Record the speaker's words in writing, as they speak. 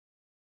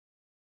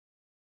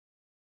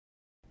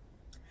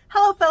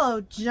Hello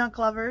fellow junk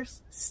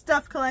lovers,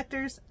 stuff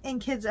collectors,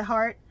 and kids at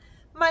heart.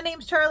 My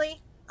name's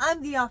Charlie,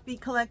 I'm the Offbeat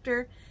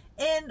Collector,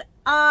 and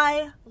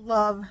I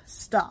love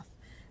stuff.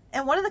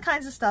 And one of the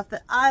kinds of stuff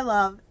that I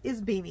love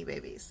is Beanie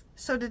Babies.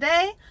 So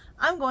today,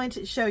 I'm going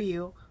to show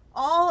you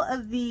all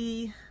of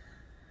the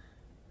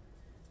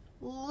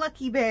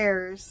lucky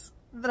bears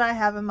that I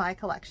have in my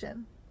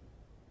collection.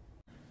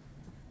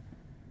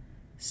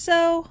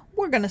 So,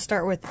 we're going to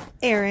start with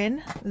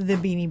Aaron, the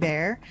Beanie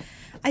Bear.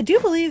 I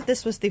do believe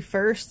this was the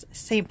first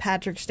St.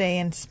 Patrick's Day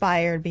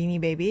inspired Beanie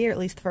Baby, or at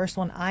least the first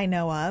one I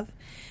know of.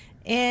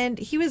 And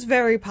he was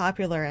very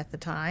popular at the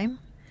time.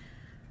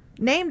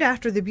 Named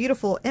after the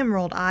beautiful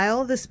Emerald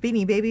Isle, this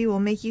Beanie Baby will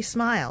make you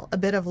smile. A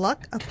bit of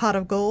luck, a pot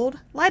of gold,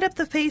 light up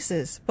the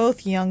faces,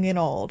 both young and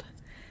old.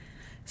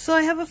 So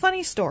I have a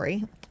funny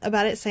story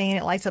about it saying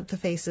it lights up the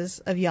faces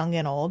of young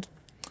and old.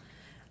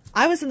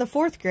 I was in the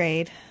 4th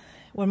grade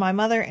when my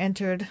mother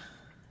entered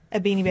a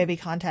Beanie Baby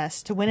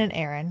contest to win an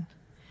Aaron.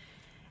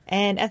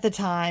 And at the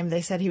time,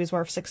 they said he was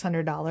worth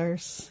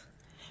 $600.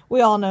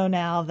 We all know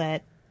now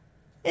that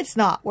it's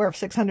not worth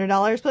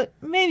 $600, but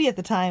maybe at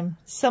the time,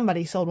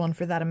 somebody sold one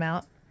for that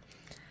amount.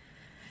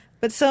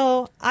 But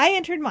so, I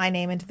entered my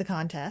name into the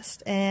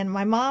contest, and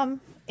my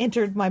mom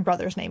entered my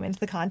brother's name into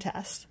the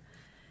contest.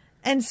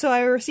 And so I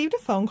received a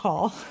phone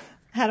call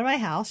out of my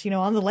house, you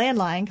know, on the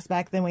landline, because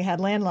back then we had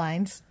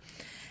landlines.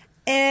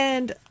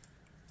 And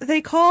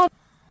they called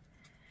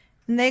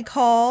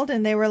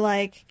and they were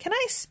like, "Can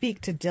I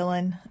speak to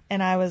Dylan?"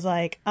 And I was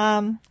like,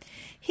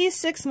 he's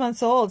 6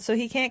 months old, so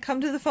he can't come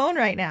to the phone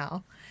right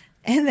now.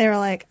 And they were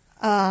like,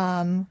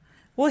 well,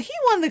 he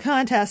won the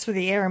contest for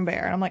the Aaron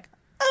Bear. And I'm like,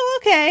 oh,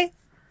 okay,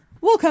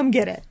 we'll come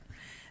get it.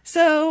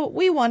 So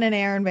we won an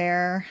Aaron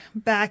Bear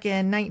back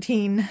in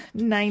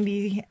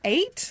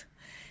 1998.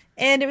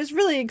 And it was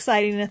really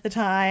exciting at the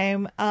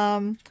time.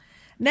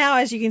 Now,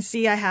 as you can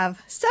see, I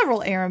have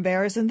several Aaron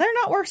Bears, and they're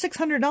not worth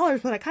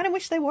 $600, but I kind of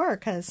wish they were,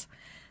 because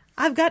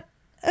I've got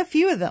a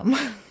few of them.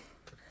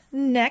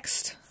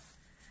 Next,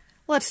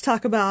 let's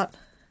talk about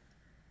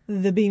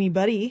the Beanie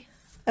Buddy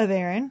of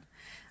Aaron.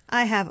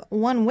 I have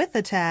one with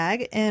a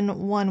tag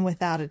and one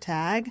without a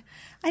tag.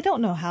 I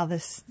don't know how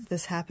this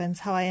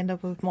happens, how I end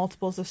up with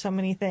multiples of so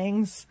many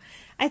things.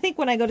 I think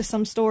when I go to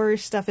some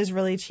stores, stuff is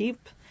really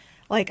cheap.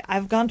 Like,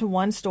 I've gone to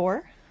one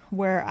store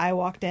where I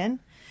walked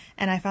in,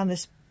 and I found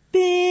this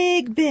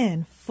big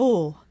bin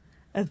full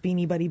of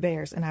Beanie Buddy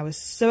bears, and I was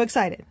so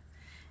excited.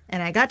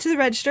 And I got to the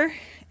register,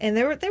 and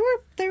they were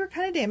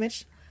kind of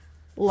damaged,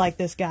 like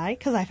this guy,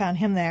 because I found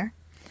him there.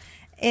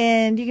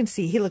 And you can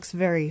see he looks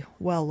very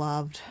well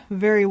loved,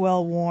 very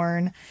well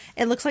worn.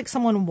 It looks like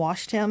someone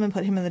washed him and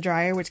put him in the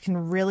dryer, which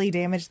can really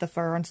damage the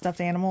fur on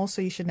stuffed animals,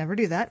 so you should never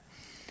do that.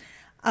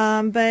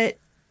 But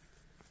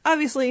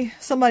obviously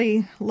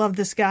somebody loved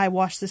this guy,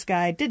 washed this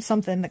guy, did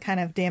something that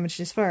kind of damaged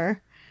his fur.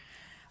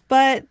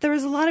 But there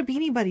was a lot of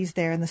Beanie Buddies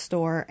there in the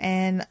store,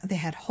 and they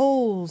had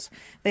holes.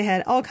 They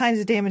had all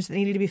kinds of damage that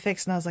needed to be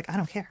fixed, and I was like, I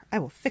don't care. I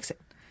will fix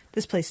it.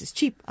 This place is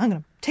cheap. I'm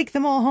going to take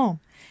them all home.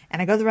 And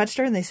I go to the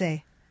register, and they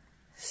say,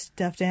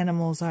 stuffed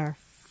animals are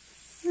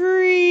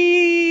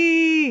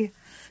free.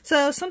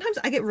 So sometimes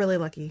I get really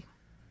lucky,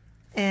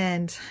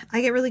 and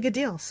I get really good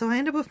deals. So I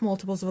end up with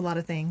multiples of a lot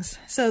of things.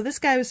 So this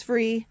guy was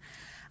free.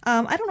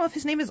 I don't know if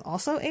his name is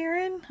also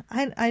Aaron.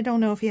 I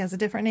don't know if he has a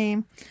different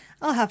name.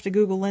 I'll have to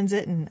Google Lens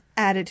it and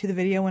add it to the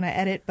video when I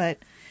edit, but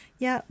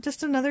yeah,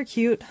 just another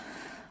cute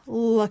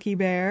lucky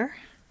bear.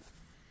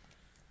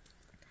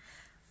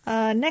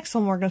 Next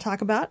one we're going to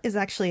talk about is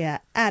actually an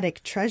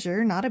attic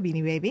treasure, not a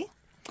Beanie Baby.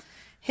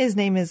 His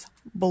name is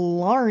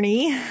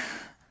Blarney.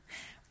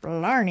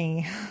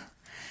 Blarney.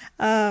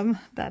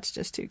 That's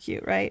just too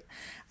cute, right?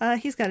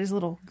 He's got his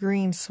little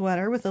green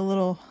sweater with a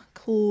little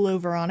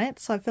clover on it,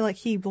 so I feel like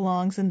he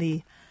belongs in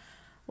the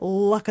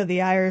Luck of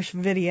the Irish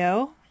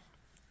video.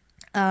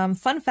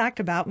 Fun fact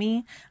about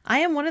me, I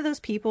am one of those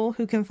people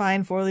who can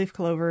find 4-leaf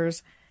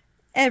clovers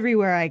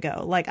everywhere I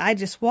go. Like, I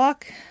just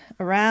walk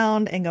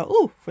around and go,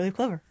 ooh, 4-leaf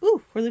clover,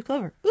 ooh, 4-leaf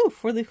clover, ooh,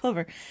 4-leaf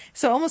clover.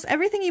 So almost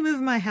everything you move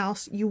in my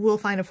house, you will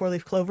find a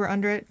 4-leaf clover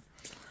under it.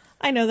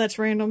 I know that's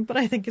random, but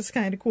I think it's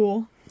kind of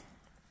cool.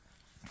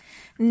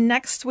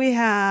 Next we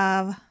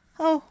have,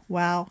 oh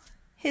wow,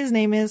 his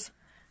name is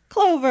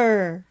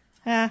Clover.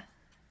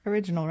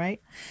 Original,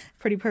 right?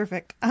 Pretty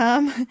perfect.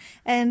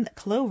 And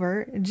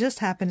Clover just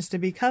happens to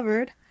be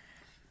covered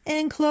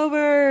in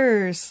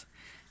clovers.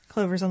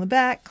 Clovers on the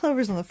back,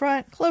 clovers on the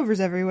front, clovers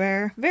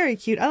everywhere. Very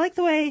cute. I like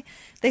the way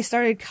they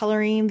started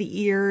coloring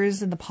the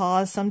ears and the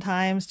paws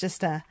sometimes,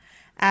 just to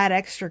add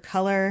extra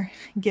color,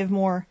 give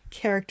more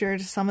character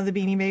to some of the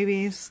Beanie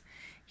Babies.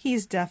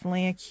 He's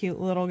definitely a cute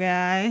little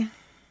guy.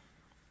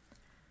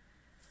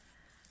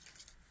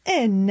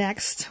 And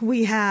next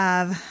we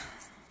have,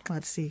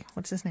 let's see,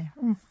 what's his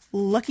name?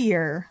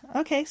 Luckier.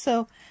 Okay,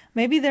 so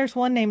maybe there's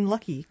one named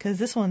Lucky, because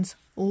this one's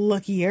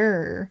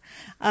Luckier.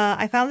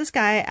 I found this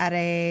guy at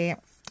a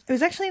it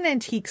was actually an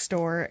antique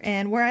store,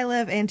 and where I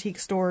live, antique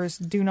stores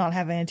do not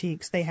have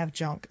antiques. They have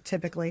junk,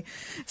 typically.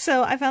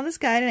 So I found this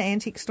guy at an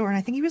antique store, and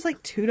I think he was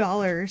like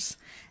 $2.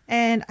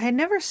 And I had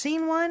never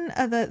seen one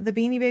of the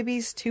Beanie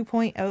Babies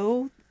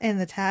 2.0, and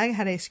the tag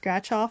had a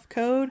scratch-off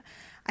code.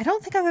 I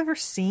don't think I've ever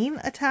seen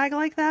a tag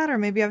like that, or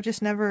maybe I've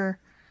just never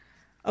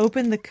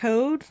opened the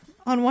code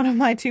on one of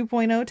my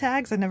 2.0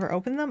 tags. I've never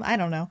opened them. I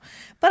don't know.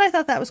 But I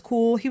thought that was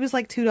cool. He was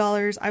like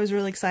 $2. I was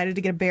really excited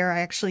to get a bear I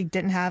actually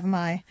didn't have in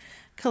my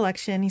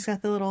collection. He's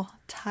got the little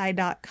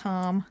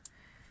tie.com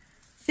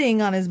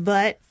thing on his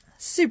butt.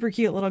 Super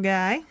cute little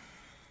guy.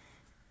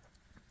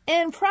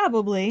 And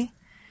probably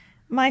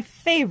my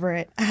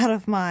favorite out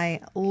of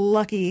my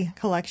Lucky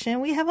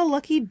collection, we have a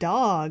Lucky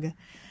dog.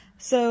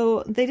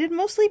 So they did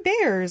mostly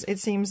bears, it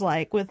seems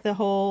like, with the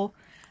whole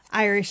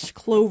Irish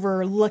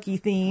Clover Lucky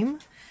theme.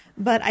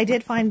 But I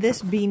did find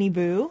this Beanie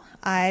Boo.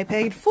 I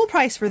paid full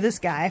price for this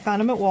guy. I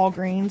found him at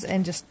Walgreens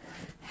and just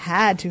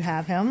had to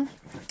have him.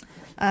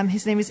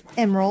 His name is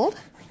Emerald.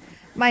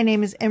 My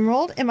name is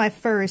Emerald, and my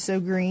fur is so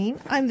green.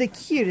 I'm the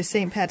cutest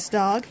St. Pat's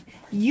dog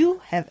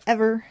you have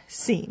ever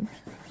seen.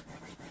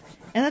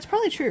 And that's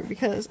probably true,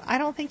 because I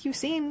don't think you've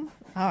seen,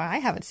 or I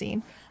haven't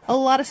seen, a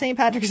lot of St.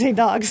 Patrick's Day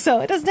dogs, so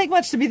it doesn't take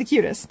much to be the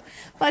cutest.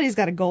 But he's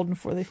got a golden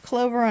four-leaf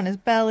clover on his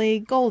belly,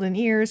 golden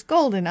ears,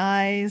 golden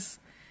eyes.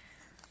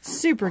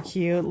 Super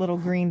cute little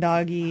green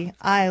doggy.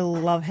 I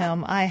love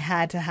him. I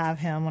had to have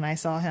him when I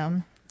saw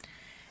him.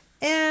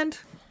 And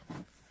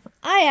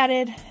I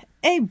added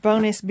a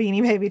bonus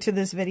Beanie Baby to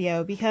this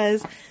video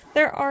because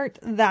there aren't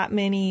that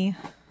many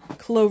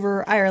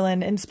Clover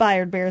Ireland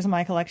inspired bears in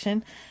my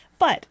collection.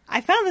 But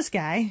I found this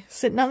guy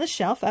sitting on the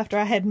shelf after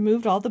I had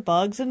moved all the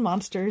bugs and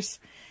monsters.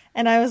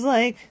 And I was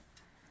like,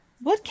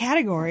 what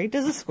category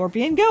does a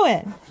scorpion go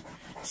in?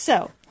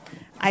 So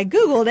I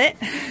Googled it,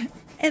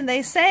 and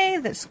they say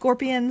that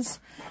scorpions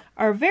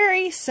are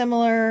very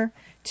similar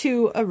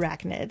to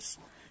arachnids.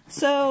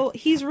 So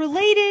he's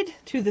related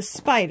to the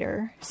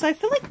spider. So I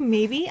feel like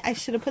maybe I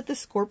should have put the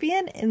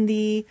scorpion in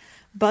the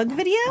bug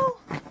video.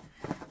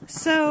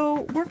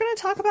 So we're going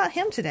to talk about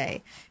him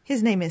today.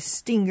 His name is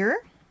Stinger.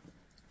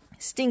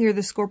 Stinger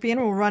the scorpion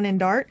will run and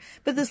dart,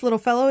 but this little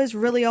fellow is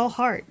really all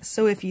heart.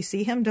 So if you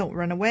see him, don't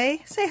run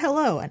away. Say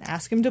hello and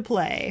ask him to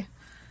play.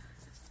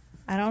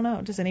 I don't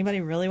know. Does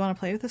anybody really want to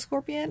play with a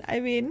scorpion?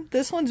 I mean,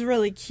 this one's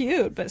really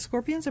cute, but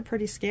scorpions are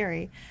pretty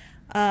scary.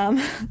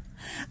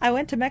 I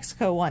went to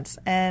Mexico once,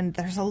 and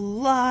there's a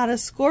lot of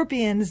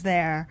scorpions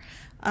there.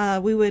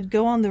 We would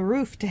go on the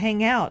roof to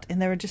hang out,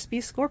 and there would just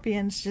be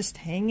scorpions just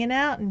hanging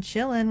out and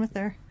chilling with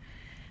their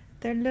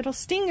little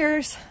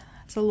stingers.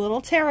 It's a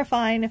little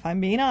terrifying, if I'm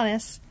being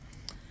honest.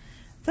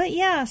 But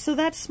yeah, so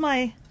that's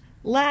my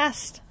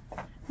last,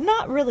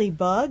 not really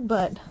bug,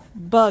 but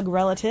bug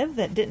relative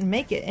that didn't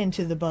make it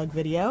into the bug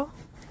video.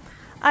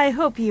 I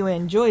hope you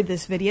enjoyed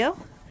this video.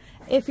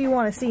 If you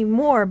want to see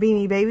more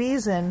Beanie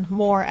Babies and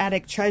more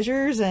attic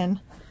treasures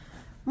and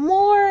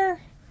more,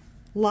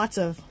 lots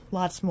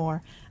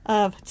more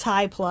of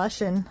tie plush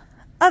and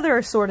other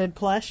assorted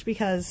plush,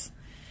 because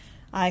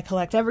I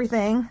collect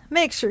everything,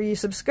 make sure you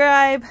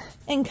subscribe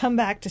and come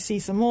back to see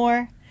some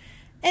more.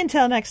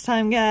 Until next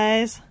time,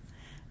 guys.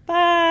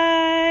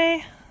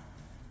 Bye!